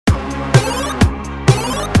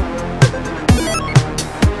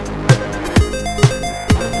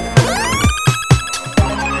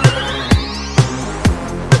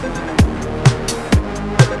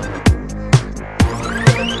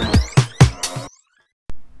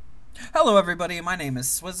Hello, everybody. My name is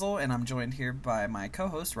Swizzle, and I'm joined here by my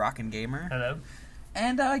co-host, Rockin' Gamer. Hello.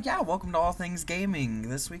 And welcome to All Things Gaming.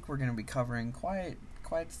 This week we're going to be covering quite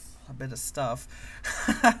a bit of stuff.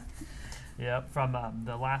 Yep. From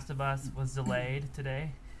The Last of Us was delayed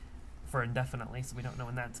today for indefinitely, so we don't know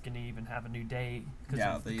when that's going to even have a new date because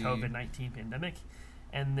of the COVID-19 pandemic.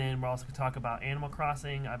 And then we're also going to talk about Animal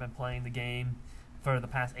Crossing. I've been playing the game for the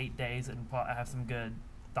past 8 days, and I have some good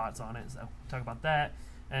thoughts on it. So talk about that.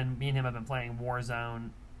 And me and him have been playing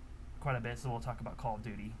Warzone quite a bit, so we'll talk about Call of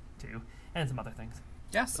Duty too, and some other things.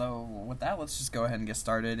 Yeah, so with that, let's just go ahead and get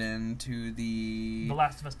started into The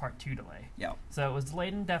Last of Us Part 2 delay. Yeah. So it was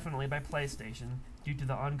delayed indefinitely by PlayStation due to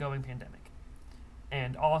the ongoing pandemic.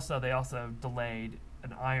 And also, they also delayed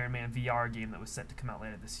an Iron Man VR game that was set to come out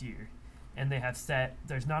later this year. And they have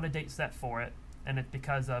there's not a date set for it, and it's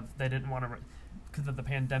because of because of the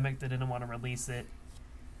pandemic, they didn't want to release it.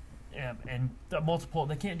 And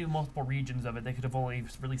they can't do multiple regions of it. They could have only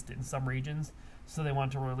released it in some regions, so they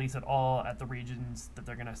want to release it all at the regions that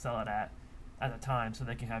they're going to sell it at a time, so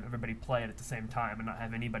they can have everybody play it at the same time and not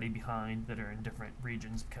have anybody behind that are in different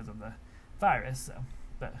regions because of the virus. So,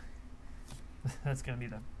 but that's going to be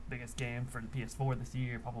the biggest game for the PS4 this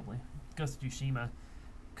year, probably. Ghost of Tsushima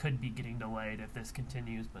could be getting delayed if this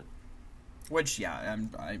continues, but. Which, yeah,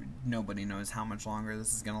 nobody knows how much longer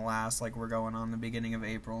this is going to last. Like, we're going on the beginning of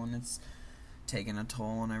April, and it's taking a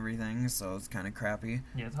toll and everything, so it's kind of crappy.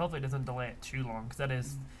 Yeah, so hopefully it doesn't delay it too long, because that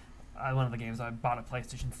is one of the games I bought a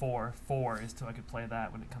PlayStation 4 for, is so I could play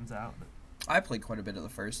that when it comes out. But I played quite a bit of the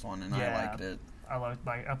first one, and I liked it.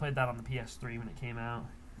 I played that on the PS3 when it came out.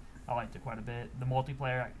 I liked it quite a bit. The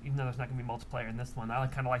multiplayer, even though there's not going to be multiplayer in this one, I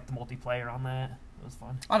kind of liked the multiplayer on that. It was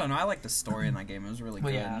fun. I don't know, I liked the story in that game. It was really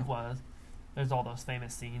good. Yeah, it was. There's all those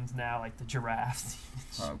famous scenes now, like the giraffes.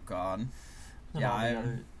 Oh, God. And all the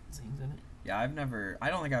other scenes in it. Yeah, I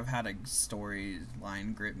don't think I've had a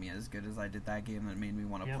storyline grip me as good as I did that game that made me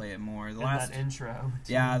want to play it more. That intro.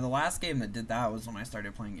 Too. Yeah, the last game that did that was when I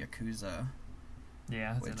started playing Yakuza.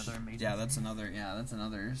 Yeah, that's another amazing that's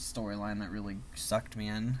another storyline that really sucked me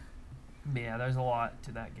in. Yeah, there's a lot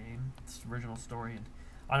to that game. It's the original story, and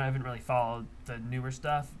I haven't really followed the newer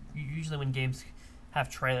stuff. Usually when games have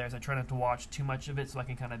trailers, I try not to watch too much of it so I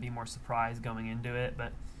can kind of be more surprised going into it,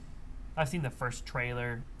 but I've seen the first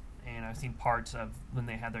trailer, and I've seen parts of when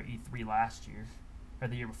they had their E3 last year, or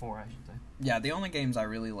the year before, I should say. Yeah, the only games I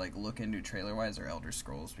really look into trailer-wise are Elder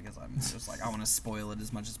Scrolls, because I'm just I want to spoil it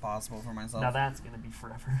as much as possible for myself. Now that's going to be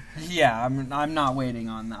forever. Yeah, I'm not waiting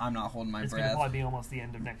on that. I'm not holding my breath. It's going to probably be almost the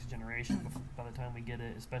end of next generation by the time we get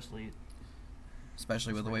it, especially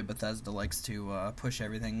with the way Bethesda likes to push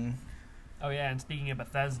everything. Oh yeah, and speaking of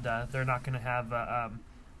Bethesda, they're not going to have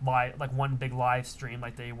one big live stream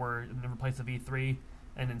like they were in the place of E3,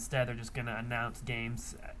 and instead they're just going to announce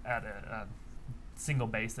games at a single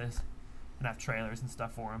basis and have trailers and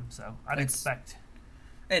stuff for them. So I'd expect.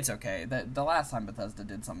 It's okay. The last time Bethesda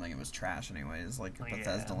did something, it was trash anyways, like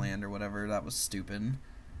Bethesda Land or whatever. That was stupid.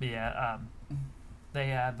 But yeah, they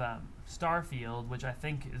have Starfield, which I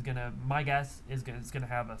think is gonna. My guess is gonna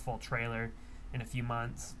have a full trailer in a few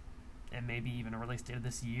months. And maybe even a release date of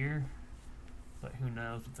this year, but who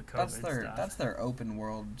knows with the COVID stuff. That's their open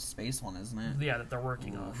world space one, isn't it? Yeah, that they're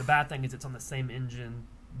working on. The bad thing is it's on the same engine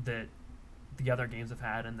that the other games have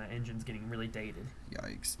had, and the engine's getting really dated.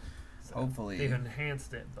 Yikes. So hopefully. They've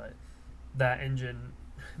enhanced it, but that engine,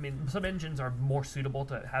 I mean, some engines are more suitable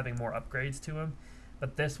to having more upgrades to them,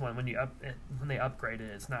 but this one, when they upgrade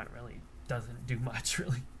it, it's not really, doesn't do much,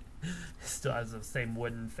 really. It still has the same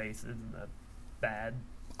wooden faces and the bad.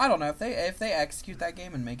 I don't know if they execute that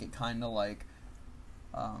game and make it kind of like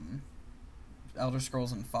Elder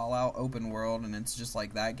Scrolls and Fallout open world, and it's just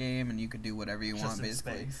like that game, and you could do whatever you want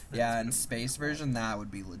basically. Yeah, and space version, that would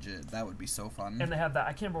be legit. That would be so fun. And they have that.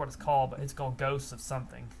 I can't remember what it's called, but it's called Ghosts of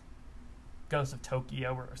something, Ghosts of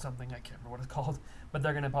Tokyo or something. I can't remember what it's called. But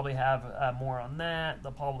they're gonna probably have more on that.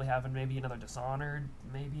 They'll probably have maybe another Dishonored.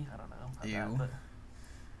 Maybe I don't know.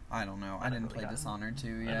 I don't know. I didn't play Dishonored 2.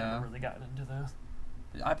 Yeah, I never really gotten into those.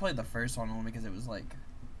 I played the first one only because it was like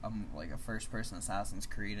a first-person Assassin's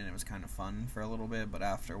Creed, and it was kind of fun for a little bit, but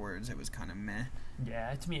afterwards it was kind of meh.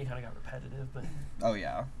 Yeah, to me it kind of got repetitive, but. Oh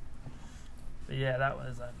yeah. But yeah, that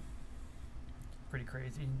was pretty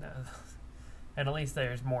crazy. And at least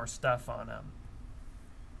there's more stuff on.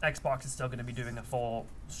 Xbox is still going to be doing a full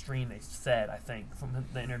stream. They said, I think, from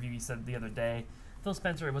the interview he said the other day. Phil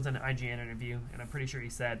Spencer was in an IGN interview, and I'm pretty sure he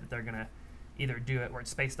said that they're going to either do it where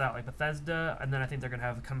it's spaced out like Bethesda, and then I think they're going to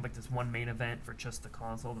have kind of like this one main event for just the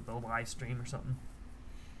console that they'll live stream or something.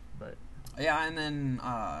 But yeah, and then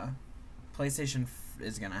PlayStation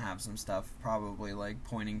is gonna have some stuff probably like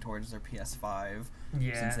pointing towards their PS5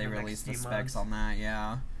 since they the released the next few specs months. on that.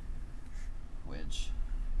 Yeah, which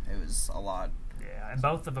it was a lot. Yeah, and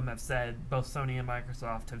both of them have said, both Sony and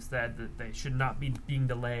Microsoft have said that they should not be being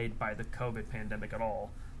delayed by the COVID pandemic at all,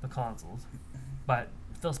 the consoles. But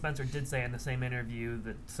Phil Spencer did say in the same interview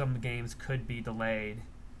that some games could be delayed,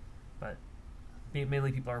 but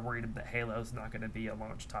mainly people are worried that Halo's not going to be a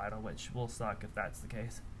launch title, which will suck if that's the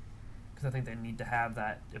case. Because I think they need to have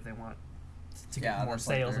that if they want to get more that's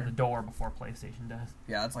like sales in their- the door before PlayStation does.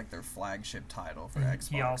 Yeah, it's like their flagship title for And Xbox.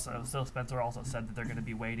 he also, Phil Spencer also said that they're going to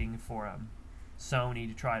be waiting for Sony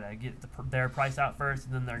to try to get their price out first,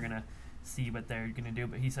 and then they're going to see what they're going to do.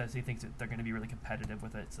 But he says he thinks that they're going to be really competitive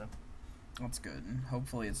with it. So That's good.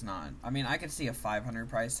 Hopefully it's not. I mean, I could see a $500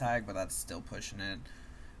 price tag, but that's still pushing it.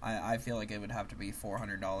 I feel like it would have to be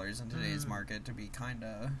 $400 in today's market to be kind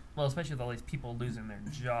of. well, especially with all these people losing their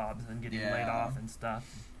jobs and getting laid Yeah. off and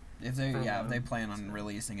stuff. If they Furlough. if they plan on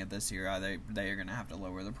releasing it this year, they are gonna have to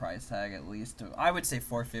lower the price tag at least. I would say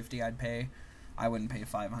 $450. I'd pay. I wouldn't pay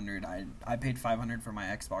 $500. I paid $500 for my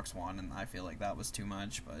Xbox One, and I feel like that was too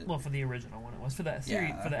much. But Well, for the original one, it was for that series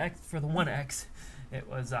Yeah. for the One X, it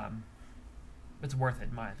was it's worth it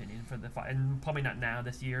in my opinion for the and probably not now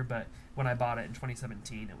this year, but when I bought it in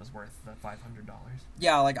 2017, it was worth the $500.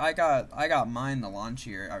 yeah, like I got mine the launch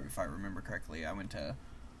year, if I remember correctly. I went to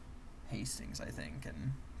Hastings, I think,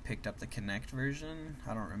 and picked up the Kinect version.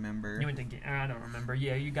 I don't remember. You went to I don't remember.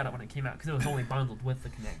 Yeah, you got it when it came out because it was only bundled with the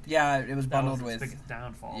Kinect. Yeah, it was That bundled was its with. biggest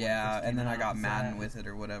downfall. when it Yeah, first and then came I got out, was Madden that. with it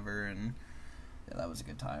or whatever, and yeah, that was a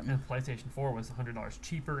good time. And PlayStation 4 was $100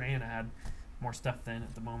 cheaper, and it had more stuff than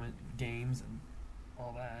at the moment, games and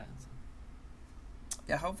all that.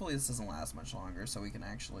 Yeah, hopefully this doesn't last much longer, so we can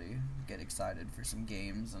actually get excited for some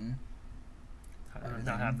games and everything.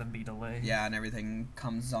 Not have them be delayed. yeah, and everything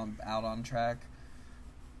comes out on track.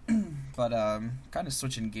 But kind of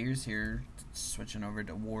switching gears here, switching over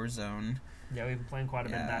to Warzone. Yeah, we've been playing quite a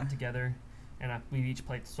bit of Yeah. that together, and we've each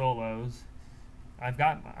played solos. I've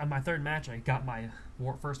got on my third match. I got my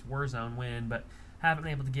first Warzone win, but haven't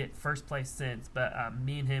been able to get first place since. But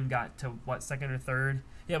me and him got to second or third?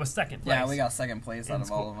 Yeah, it was second place. Yeah, we got second place out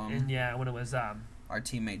of all of them. And yeah, when it was Our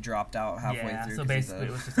teammate dropped out halfway through. so 'cause he's basically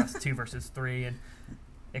it was just us 2 versus 3, and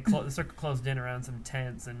the circle closed in around some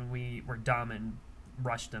tents, and we were dumb and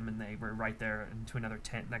rushed them, and they were right there into another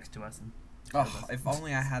tent next to us. And Oh, if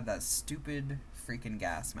only I had that stupid freaking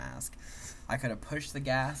gas mask. I could have pushed the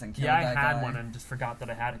gas and killed yeah, I that had guy. one and just forgot that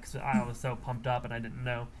I had it because I was so pumped up and I didn't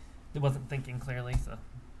know. It wasn't thinking clearly, so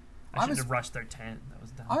I should have rushed their tent. That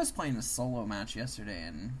was dumb. I was playing a solo match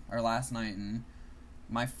yesterday or last night, and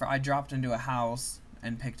I dropped into a house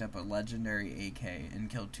and picked up a legendary AK and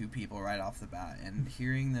killed 2 people right off the bat. And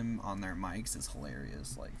hearing them on their mics is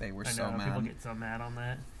hilarious. Like they were I know, so mad. people get so mad on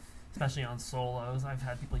that, especially on solos. I've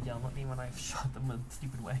had people yell at me when I've shot them in a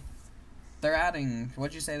stupid way. They're adding.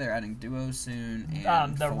 What'd you say? They're adding duos soon.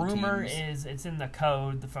 And The full rumor teams. is it's in the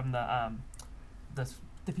code from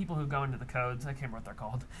the people who go into the codes. I can't remember what they're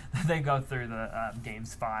called. They go through the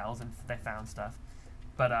game's files and they found stuff.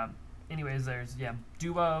 But anyways, there's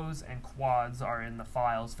duos and quads are in the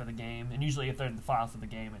files for the game, and usually if they're in the files for the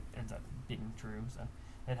game, it ends up being true. So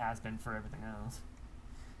it has been for everything else.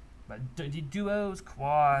 But duos,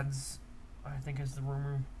 quads, I think is the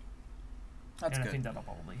rumor. That's and good. I think that'll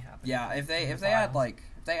probably happen. Yeah, if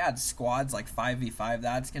they add squads like 5v5,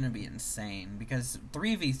 that's gonna be insane because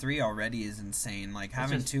 3v3 already is insane. Like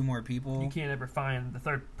having just- 2 more people. You can't ever find the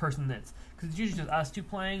third person because it's usually just us 2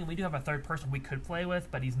 playing, and we do have a third person we could play with,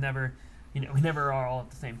 but he's never, we never are all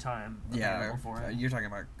at the same time available for it. You're talking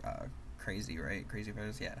about Crazy, right? Crazy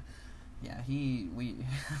Bears, yeah. Yeah,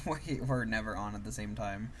 we're never on at the same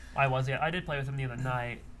time. I did play with him the other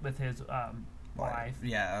night with his wife.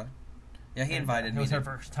 Yeah, he And, invited it me. was her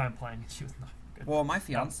first time playing, and she was not good. Well, my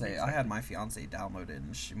fiance, I had my fiance downloaded,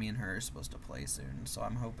 and me and her are supposed to play soon. So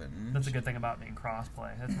I'm hoping. That's a good thing about being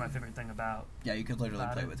cross-play. That's my favorite thing about. Yeah, you could literally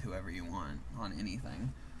about play it. with whoever you want on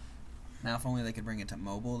anything. Now, if only they could bring it to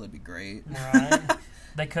mobile, that'd be great. Right?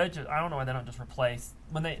 They could I don't know why they don't just replace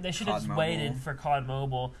when they should have COD just Mobile. waited for COD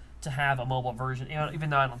Mobile to have a mobile version. Even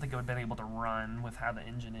though I don't think it would have been able to run with how the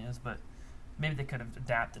engine is, but maybe they could have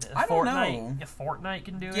adapted it. I don't know. If Fortnite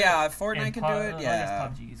can do it. Yeah, if Fortnite and can do it, I yeah.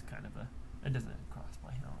 guess PUBG is kind of it doesn't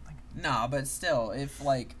crossplay. I don't think. No, but still, if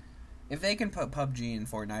they can put PUBG and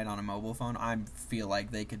Fortnite on a mobile phone, I feel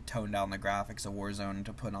like they could tone down the graphics of Warzone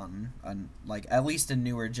to put on at least a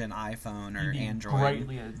newer gen iPhone or You'd be Android.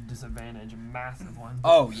 greatly a disadvantage, a massive one.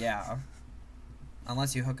 Oh yeah,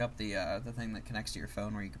 unless you hook up the thing that connects to your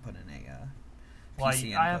phone where you can put in a Well,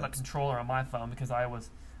 PC I have a inputs. controller on my phone because I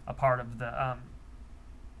a part of the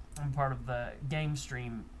I'm part of the game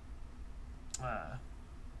stream.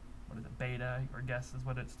 What is it? Beta, or guess is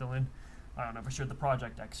what it's still in. I don't know for sure. The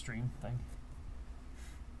Project X stream thing.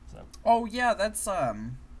 So. Oh yeah, that's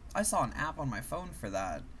I saw an app on my phone for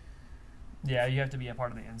that. Yeah, you have to be a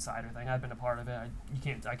part of the insider thing. I've been a part of it. I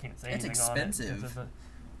can't say It's anything expensive. on it because of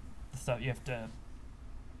the stuff you have to.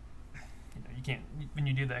 You can't when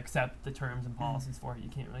you do the accept the terms and policies for it. You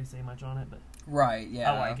can't really say much on it, but Right,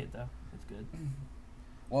 yeah. I like it though. It's good.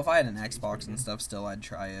 Well, if I had an It's Xbox pretty and good. stuff still, I'd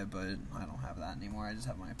try it, but I don't have that anymore. I just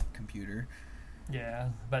have my computer. Yeah,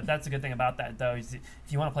 but that's a good thing about that though. Is if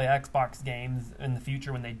you want to play Xbox games in the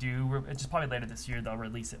future, when they do, it's just probably later this year they'll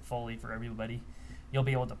release it fully for everybody. You'll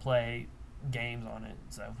be able to play games on it.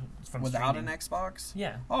 So from Without streaming. an Xbox?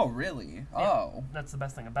 Yeah. Oh, really? Yeah. Oh. That's the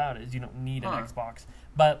best thing about it is you don't need an Huh. Xbox.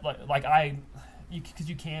 But because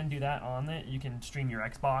you can do that on it. You can stream your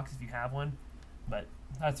Xbox if you have one. But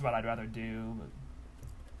that's what I'd rather do. But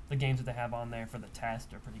the games that they have on there for the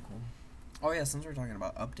test are pretty cool. Oh, yeah, since we're talking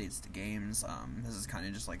about updates to games, this is kind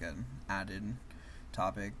of just like an added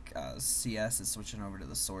topic. CS is switching over to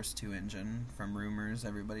the Source 2 engine from rumors.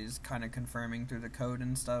 Everybody's kind of confirming through the code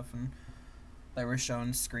and stuff, and they were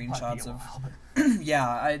showing screenshots of...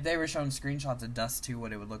 yeah, they were showing screenshots of Dust 2,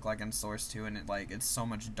 what it would look like in Source 2, and it's so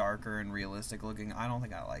much darker and realistic looking. I don't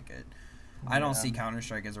think I like it. I don't see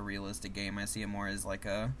Counter-Strike as a realistic game. I see it more as like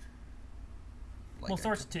a...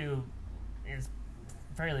 Source 2 is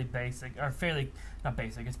fairly basic, or fairly not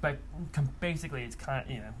basic. Basically it's kind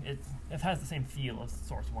of, it has the same feel as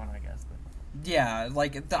Source 1, I guess. But yeah,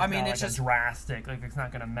 I mean, it's just drastic. Like it's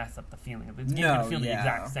not going to mess up the feeling of it. It's No, going to feel the yeah.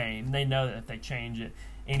 exact same. They know that if they change it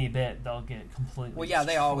any bit, they'll get completely. Well, yeah,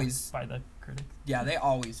 they destroyed always- by the critics. Yeah, they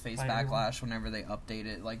always face By everyone. backlash whenever they update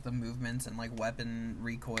it. Like, the movements and, like, weapon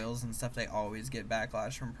recoils and stuff, they always get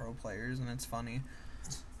backlash from pro players, and it's funny.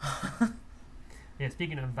 Yeah,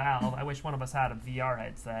 speaking of Valve, I wish one of us had a VR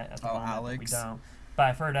headset at the Oh, moment, but Alex. we don't. But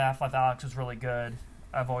I've heard Half-Life Alyx was really good.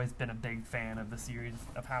 I've always been a big fan of the series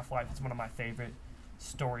of Half-Life. It's one of my favorite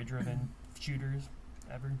story-driven shooters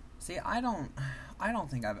ever. See, I don't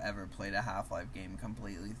think I've ever played a Half-Life game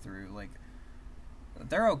completely through. Like,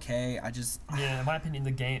 they're okay, I just... Yeah, in my opinion,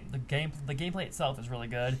 the gameplay itself is really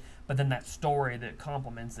good, but then that story that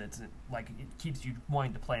complements it keeps you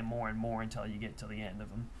wanting to play more and more until you get to the end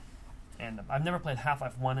of them. And I've never played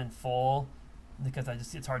Half-Life 1 in full because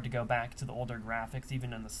it's hard to go back to the older graphics,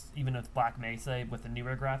 even with Black Mesa with the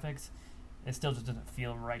newer graphics. It still just doesn't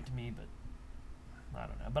feel right to me, but I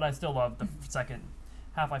don't know. But I still love the second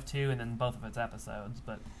Half-Life 2 and then both of its episodes,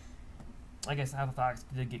 but I guess Half-Life Alyx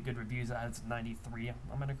did get good reviews. It has 93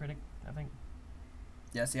 on Metacritic, I think.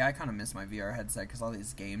 Yeah, see, I kind of miss my VR headset because all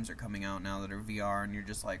these games are coming out now that are VR, and you're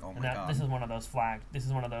just like, oh my god. This is one of those this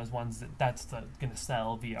is one of those ones that's going to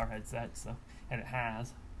sell VR headsets, and it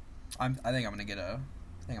has. I think I'm gonna get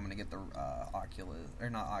the Oculus, or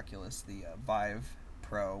not Oculus, the Vive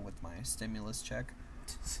Pro with my stimulus check.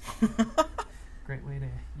 Great way to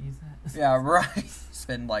use that. Yeah, right.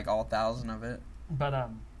 Spend like all 1,000 of it. But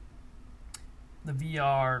the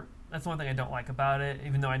VR, that's one thing I don't like about it.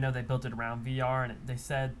 Even though I know they built it around VR, and they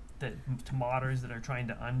said that to modders that are trying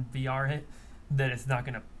to un-VR it, that it's not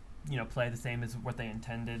going to, play the same as what they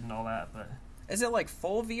intended and all that. But Is it like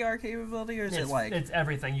full VR capability, or is it like... It's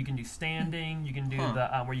everything. You can do standing. You can do the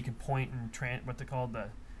where you can point and what's it called?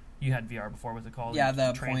 You had VR before. What's it called? Yeah,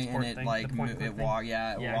 the point transport and it thing, like the point and click thing. it walks you.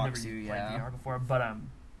 I've never Yeah. played VR before, but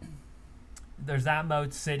there's that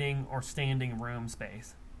mode: sitting or standing room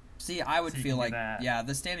space. See, I would So you feel can do like that.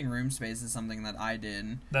 the standing room space is something that I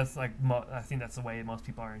did. That's like I think that's the way most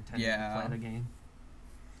people are intending to play the game.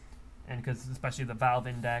 And because especially the Valve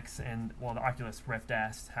Index and the Oculus Rift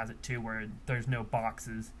S has it too, where there's no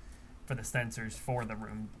boxes for the sensors for the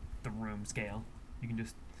room scale. You can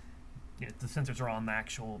just the sensors are on the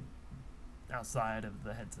actual outside of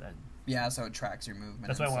the headset. Yeah, so it tracks your movement.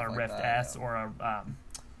 That's why I and want a stuff Rift like that, S or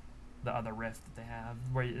the other Rift that they have,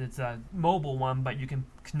 where it's a mobile one, but you can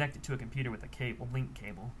connect it to a computer with a link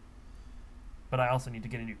cable. But I also need to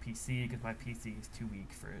get a new PC because my PC is too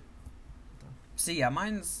weak for it. See, yeah,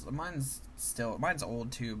 mine's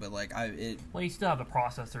old too, but like Well, you still have the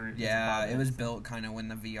processor. yeah, it was built kind of when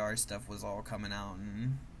the VR stuff was all coming out,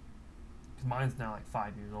 and Because mine's now like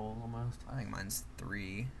 5 years old almost. I think mine's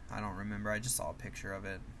 3. I don't remember. I just saw a picture of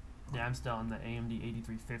it. Yeah, I'm still on the AMD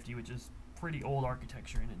 8350, which is pretty old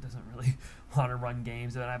architecture, and it doesn't really want to run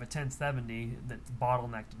games. And I have a 1070 that's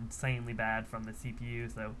bottlenecked insanely bad from the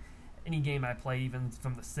CPU, so any game I play, even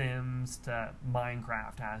from The Sims to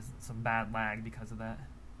Minecraft, has some bad lag because of that.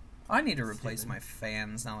 I need to replace Stupid. my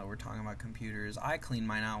fans now that we're talking about computers. I cleaned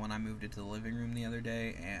mine out when I moved it to the living room the other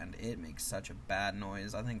day, and it makes such a bad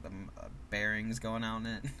noise. I think the bearing's going out in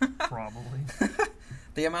it. Probably.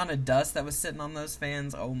 The amount of dust that was sitting on those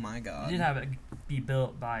fans, oh my god. You did have it be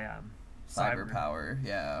built by Cyber Power,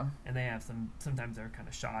 yeah. and they have sometimes they're kind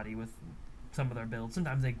of shoddy with some of their builds.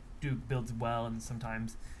 Sometimes they do builds well, and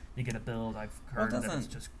sometimes you get a build I've heard that it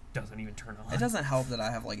just doesn't even turn on. It doesn't help that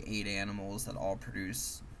I have like 8 animals that all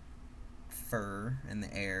produce fur in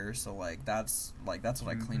the air, so like that's what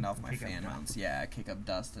I cleaned off my fan mounts. Yeah, kick up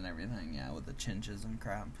dust and everything. Yeah, with the chinches and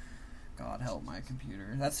crap. God help my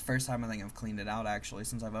computer. That's the first time I think I've cleaned it out actually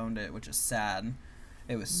since I've owned it, which is sad.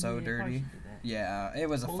 It was so dirty. Yeah, it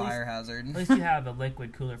was a fire hazard. At least you have a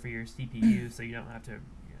liquid cooler for your CPU, so you don't have to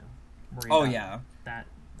worry about that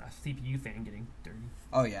CPU fan getting dirty.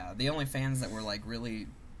 Oh yeah, the only fans that were like really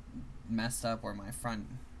messed up were my front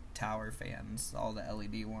tower fans, all the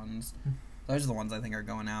LED ones. Those are the ones I think are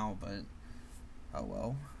going out, but oh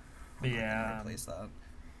well. But yeah, replace that.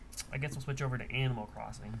 I guess we'll switch over to Animal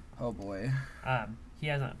Crossing. Oh boy. He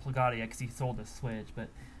hasn't got it yet because he sold his Switch, but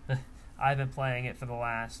I've been playing it for the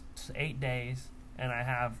last 8 days, and I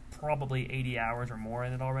have probably 80 hours or more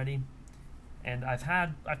in it already. And I've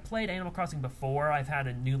played Animal Crossing before. I've had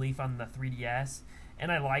a New Leaf on the 3DS,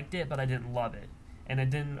 and I liked it, but I didn't love it. And it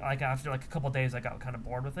didn't, like, after like a couple of days I got kind of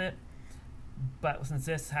bored with it. But since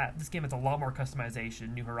this game has a lot more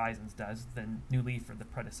customization, New Horizons does, than New Leaf or the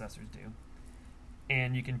predecessors do.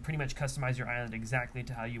 And you can pretty much customize your island exactly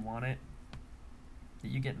to how you want it that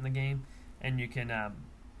you get in the game. And you can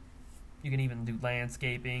even do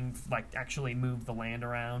landscaping, like actually move the land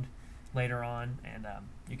around later on. And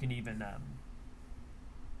you can even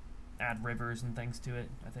add rivers and things to it,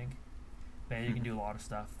 I think. But you can do a lot of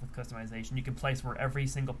stuff with customization. You can place where every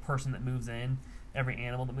single person that moves in, every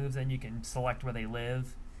animal that moves in, you can select where they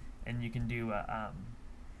live. And you can do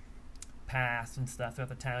paths and stuff throughout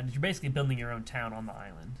the town. You're basically building your own town on the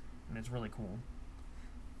island, and it's really cool.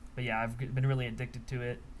 But yeah, I've been really addicted to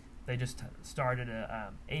it. They just started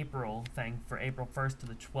a April thing for April 1st to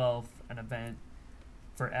the 12th, an event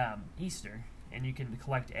for Easter, and you can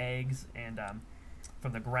collect eggs and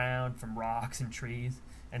from the ground, from rocks and trees,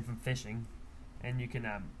 and from fishing, and you can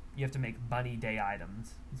you have to make bunny day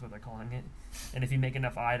items is what they're calling it, and if you make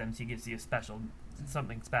enough items, you get to see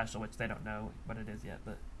something special, which they don't know what it is yet,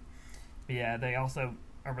 but yeah, they also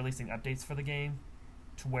are releasing updates for the game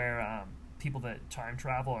to where people that time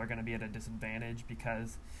travel are going to be at a disadvantage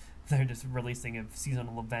because they're just releasing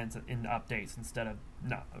seasonal events in updates instead of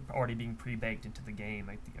not already being pre-baked into the game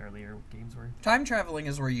like the earlier games were. Time traveling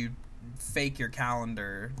is where you fake your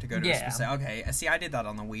calendar to go to a specific... Okay, see, I did that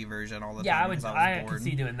on the Wii version all the time because I was bored. Could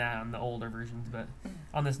see doing that on the older versions, but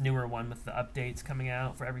on this newer one with the updates coming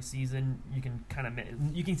out for every season, you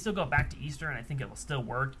can still go back to Easter, and I think it will still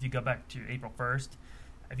work if you go back to April 1st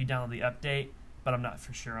if you download the update, but I'm not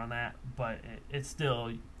for sure on that. But it's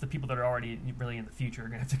still, the people that are already really in the future are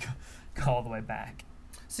going to have to go all the way back.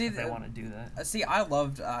 See, if they want to do that. See, I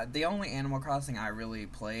loved the only Animal Crossing I really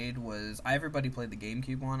played was everybody played the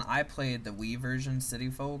GameCube one. I played the Wii version, City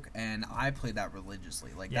Folk, and I played that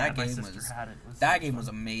religiously. Like that game was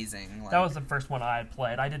amazing. That was the first one I had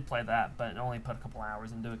played. I did play that, but only put a couple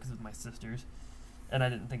hours into it because of my sisters. And I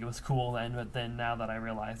didn't think it was cool then, but then now that I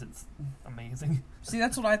realize it's amazing. See,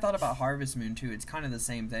 that's what I thought about Harvest Moon, too. It's kind of the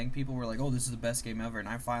same thing. People were like, oh, this is the best game ever, and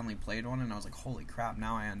I finally played one, and I was like, holy crap,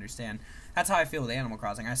 now I understand. That's how I feel with Animal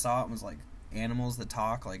Crossing. I saw it and was like, animals that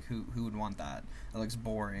talk? Like, who would want that? It looks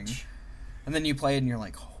boring. And then you play it, and you're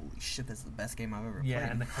like, holy shit, this is the best game I've ever played. Yeah,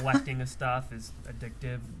 and the collecting of stuff is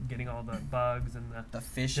addictive. Getting all the bugs and the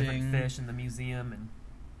fishing. Different fish in the museum and...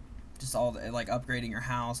 just all the, like, upgrading your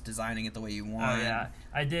house, designing it the way you want. Oh yeah,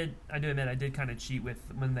 I do admit I did kind of cheat with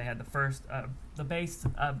when they had the first the base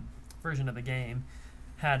version of the game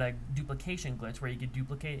had a duplication glitch where you could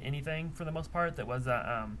duplicate anything for the most part that was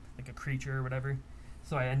like a creature or whatever.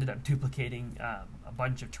 So I ended up duplicating a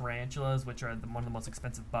bunch of tarantulas, which are one of the most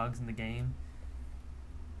expensive bugs in the game.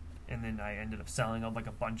 And then I ended up selling like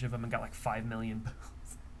a bunch of them and got like 5 million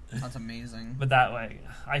bucks. That's amazing. But that way,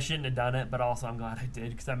 I shouldn't have done it, but also I'm glad I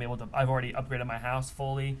did because I've already upgraded my house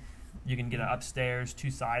fully. You can get an upstairs,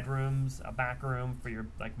 2 side rooms, a back room for your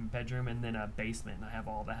like bedroom, and then a basement. And I have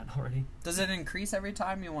all that already. Does it increase every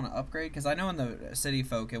time you want to upgrade? Because I know in the City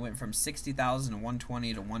Folk it went from 60,000 to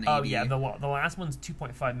 120 to 180. Oh yeah, the last one's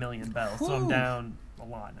 2.5 million bells, so I'm down a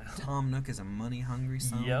lot now. Tom Nook is a money hungry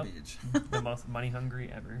son of a bitch. The most money hungry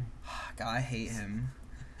ever. God, I hate him.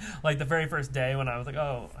 Like the very first day when I was like,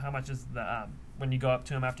 oh, how much is the when you go up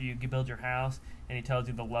to him after you build your house, and he tells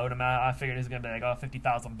you the load amount. I figured he's gonna be like, oh,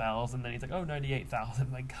 50,000 bells, and then he's like, oh,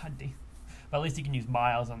 98,000. Like, god damn. But at least you can use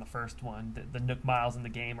miles on the first one. The Nook miles in the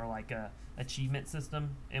game are like a achievement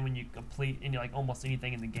system, and when you complete like almost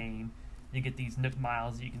anything in the game, you get these Nook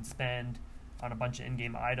miles that you can spend on a bunch of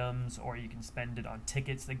in-game items, or you can spend it on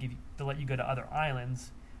tickets that let you go to other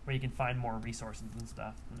islands where you can find more resources and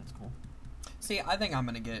stuff, and it's cool. See, I think I'm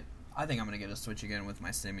gonna get a Switch again with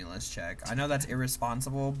my stimulus check. I know that's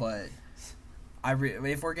irresponsible, but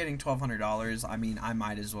if we're getting $1,200, I mean, I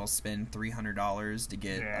might as well spend $300 to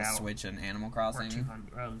get a Switch and Animal Crossing. Or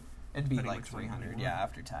 200. It'd be like 300,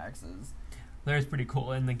 after taxes. There's pretty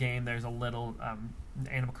cool in the game. There's a little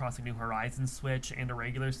Animal Crossing New Horizons Switch and a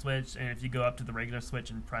regular Switch, and if you go up to the regular Switch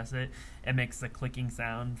and press it, it makes the clicking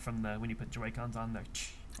sound from when you put Joy-Cons on the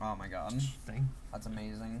oh my god thing. That's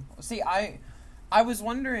amazing. See, I'm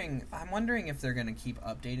wondering if they're gonna keep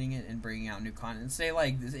updating it and bringing out new content. Say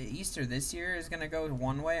like Easter this year is gonna go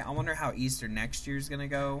one way. I wonder how Easter next year is gonna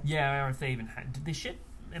go. Yeah, or if they even did they ship.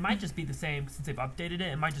 It might just be the same since they've updated it.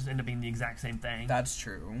 It might just end up being the exact same thing. That's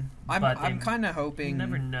true. I'm kind of hoping. You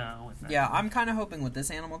never know. Yeah, I'm kind of hoping with this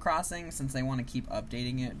Animal Crossing, since they want to keep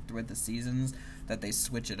updating it with the seasons, that they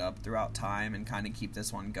switch it up throughout time and kind of keep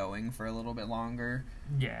this one going for a little bit longer.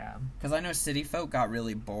 Yeah. Because I know City Folk got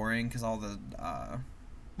really boring because all the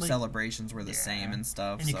celebrations were the same and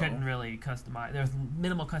stuff. And you couldn't really customize. There was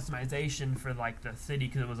minimal customization for like the city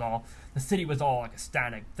because the city was all like a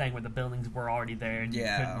static thing where the buildings were already there and you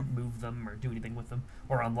couldn't move them or do anything with them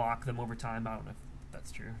or unlock them over time. I don't know if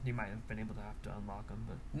that's true. You might have been able to have to unlock them,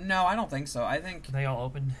 but no, I don't think so. I think they all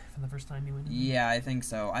opened for the first time you went in. Yeah, I think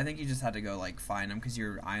so. I think you just had to go like find them because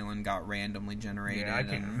your island got randomly generated. Yeah, I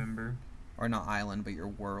can't remember. Or not island, but your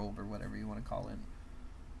world or whatever you want to call it.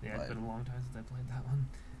 Yeah, it's been a long time since I played that one.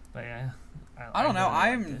 But yeah, I don't know.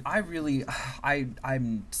 I'm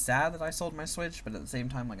sad that I sold my Switch, but at the same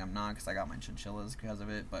time, like I'm not because I got my chinchillas because of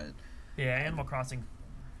it. But yeah, Animal Crossing,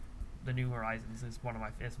 the New Horizons is one of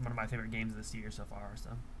my favorite games this year so far. So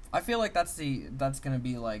I feel like that's gonna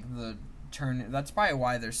be like the turn. That's probably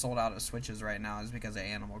why they're sold out of Switches right now is because of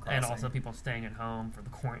Animal Crossing. And also people staying at home for the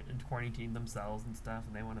quarantine themselves and stuff,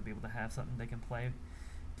 and they want to be able to have something they can play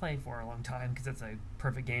for a long time because it's a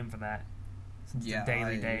perfect game for that. Since it's a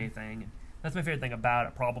daily day thing. That's my favorite thing about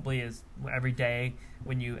it probably is every day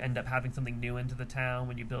when you end up having something new into the town,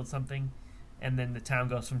 when you build something, and then the town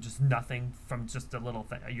goes from just nothing, from just a little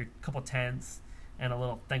thing, your couple tents and a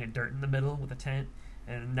little thing of dirt in the middle with a tent,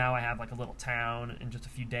 and now I have like a little town in just a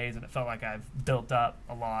few days, and it felt like I've built up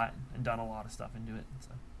a lot and done a lot of stuff into it.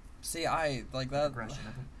 So, see, I like that. Progression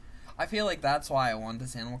of it. I feel like that's why I want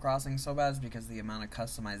this Animal Crossing so bad is because the amount of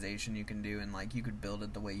customization you can do and like you could build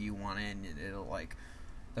it the way you want it and it'll like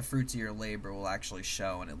the fruits of your labor will actually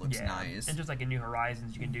show and it looks nice. And just like in New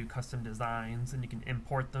Horizons, you can do custom designs and you can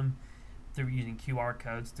import them through using QR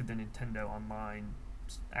codes to the Nintendo Online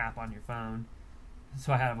app on your phone.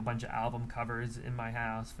 So I have a bunch of album covers in my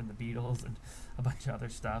house from the Beatles and a bunch of other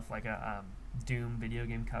stuff like a Doom video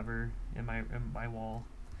game cover in my wall.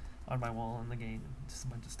 On my wall in the game, just a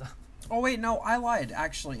bunch of stuff. Oh wait, no, I lied.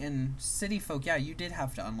 Actually, in City Folk, you did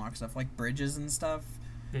have to unlock stuff like bridges and stuff.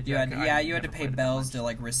 You had to pay bells to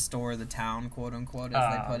like restore the town, quote unquote,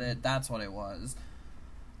 as they put it. That's what it was.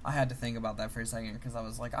 I had to think about that for a second because I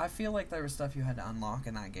was like, I feel like there was stuff you had to unlock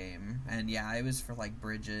in that game, and it was for like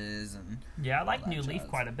bridges and. Yeah, I like New Leaf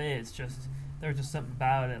quite a bit. It's just there's just something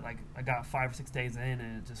about it. Like I got 5 or 6 days in,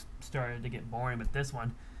 and it just started to get boring. But this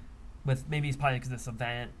one, maybe it's probably because this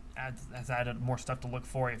event has added more stuff to look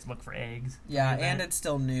for. You have to look for eggs. Yeah, and it's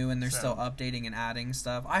still new, and they're still updating and adding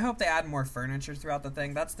stuff. I hope they add more furniture throughout the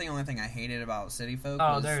thing. That's the only thing I hated about City Folk.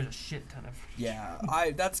 There's a shit ton of. Yeah,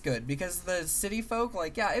 that's good because the City Folk,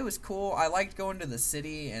 it was cool. I liked going to the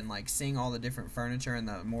city and like seeing all the different furniture in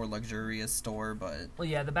the more luxurious store. But well,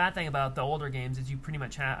 yeah, the bad thing about the older games is you pretty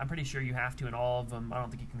much have. I'm pretty sure you have to in all of them. I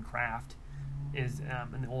don't think you can craft. Is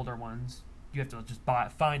in the older ones. You have to just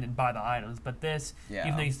find and buy the items. But this,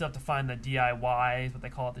 even though you still have to find the DIYs, what they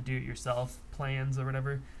call it, the do-it-yourself plans or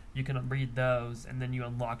whatever, you can read those, and then you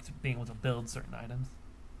unlock being able to build certain items.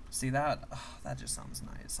 See, that just sounds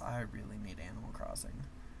nice. I really need Animal Crossing.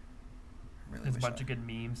 There's a bunch of good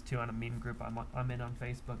memes, too, on a meme group I'm in on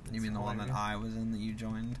Facebook. You mean the one that I was in that you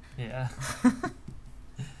joined? Yeah.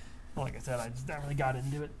 Well, like I said, I just never really got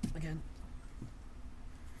into it again.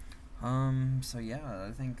 So yeah,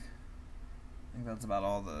 I think that's about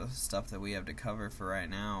all the stuff that we have to cover for right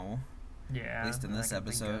now. Yeah. At least in this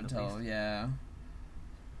episode.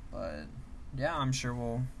 But yeah, I'm sure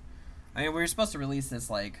we were supposed to release this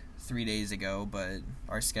like 3 days ago, but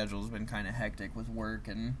our schedule's been kind of hectic with work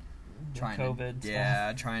and trying COVID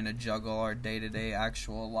to trying to juggle our day-to-day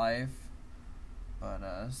actual life. But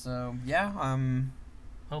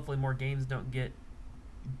hopefully more games don't get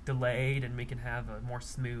delayed and we can have a more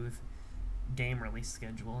smooth game release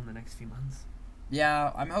schedule in the next few months.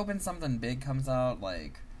 Yeah, I'm hoping something big comes out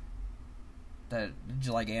like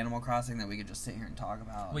Animal Crossing that we could just sit here and talk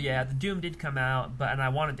about. Well, yeah, the Doom did come out, and I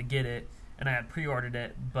wanted to get it, and I had pre-ordered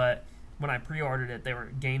it, but when I pre-ordered it,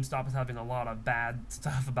 GameStop was having a lot of bad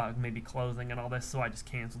stuff about maybe closing and all this, so I just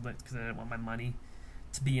canceled it because I didn't want my money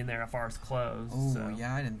to be in there if ours closed. Oh, so.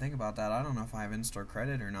 Yeah, I didn't think about that. I don't know if I have in-store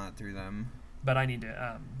credit or not through them. But I need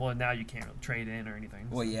to, now you can't trade in or anything.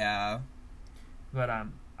 Well, so. yeah. But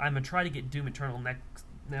I'm going to try to get Doom Eternal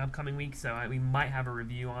the upcoming week, so we might have a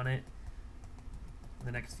review on it in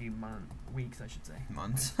the next few weeks, I should say.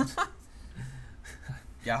 Months.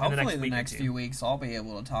 Yeah, hopefully the next few weeks I'll be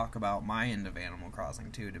able to talk about my end of Animal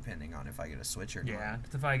Crossing too, depending on if I get a Switch or not. Yeah,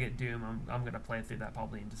 because if I get Doom, I'm going to play through that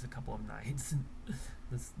probably in just a couple of nights.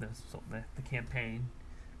 the campaign.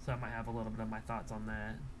 So I might have a little bit of my thoughts on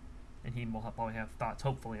that. And he will probably have thoughts,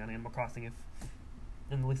 hopefully, on Animal Crossing at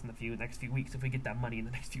least in the next few weeks, if we get that money in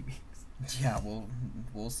the next few weeks. Yeah,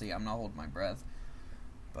 we'll see. I'm not holding my breath.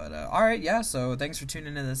 But, alright, yeah, so thanks for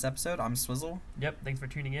tuning into this episode. I'm Swizzle. Yep, thanks for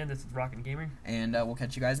tuning in. This is Rockin' Gamer. And we'll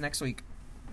catch you guys next week.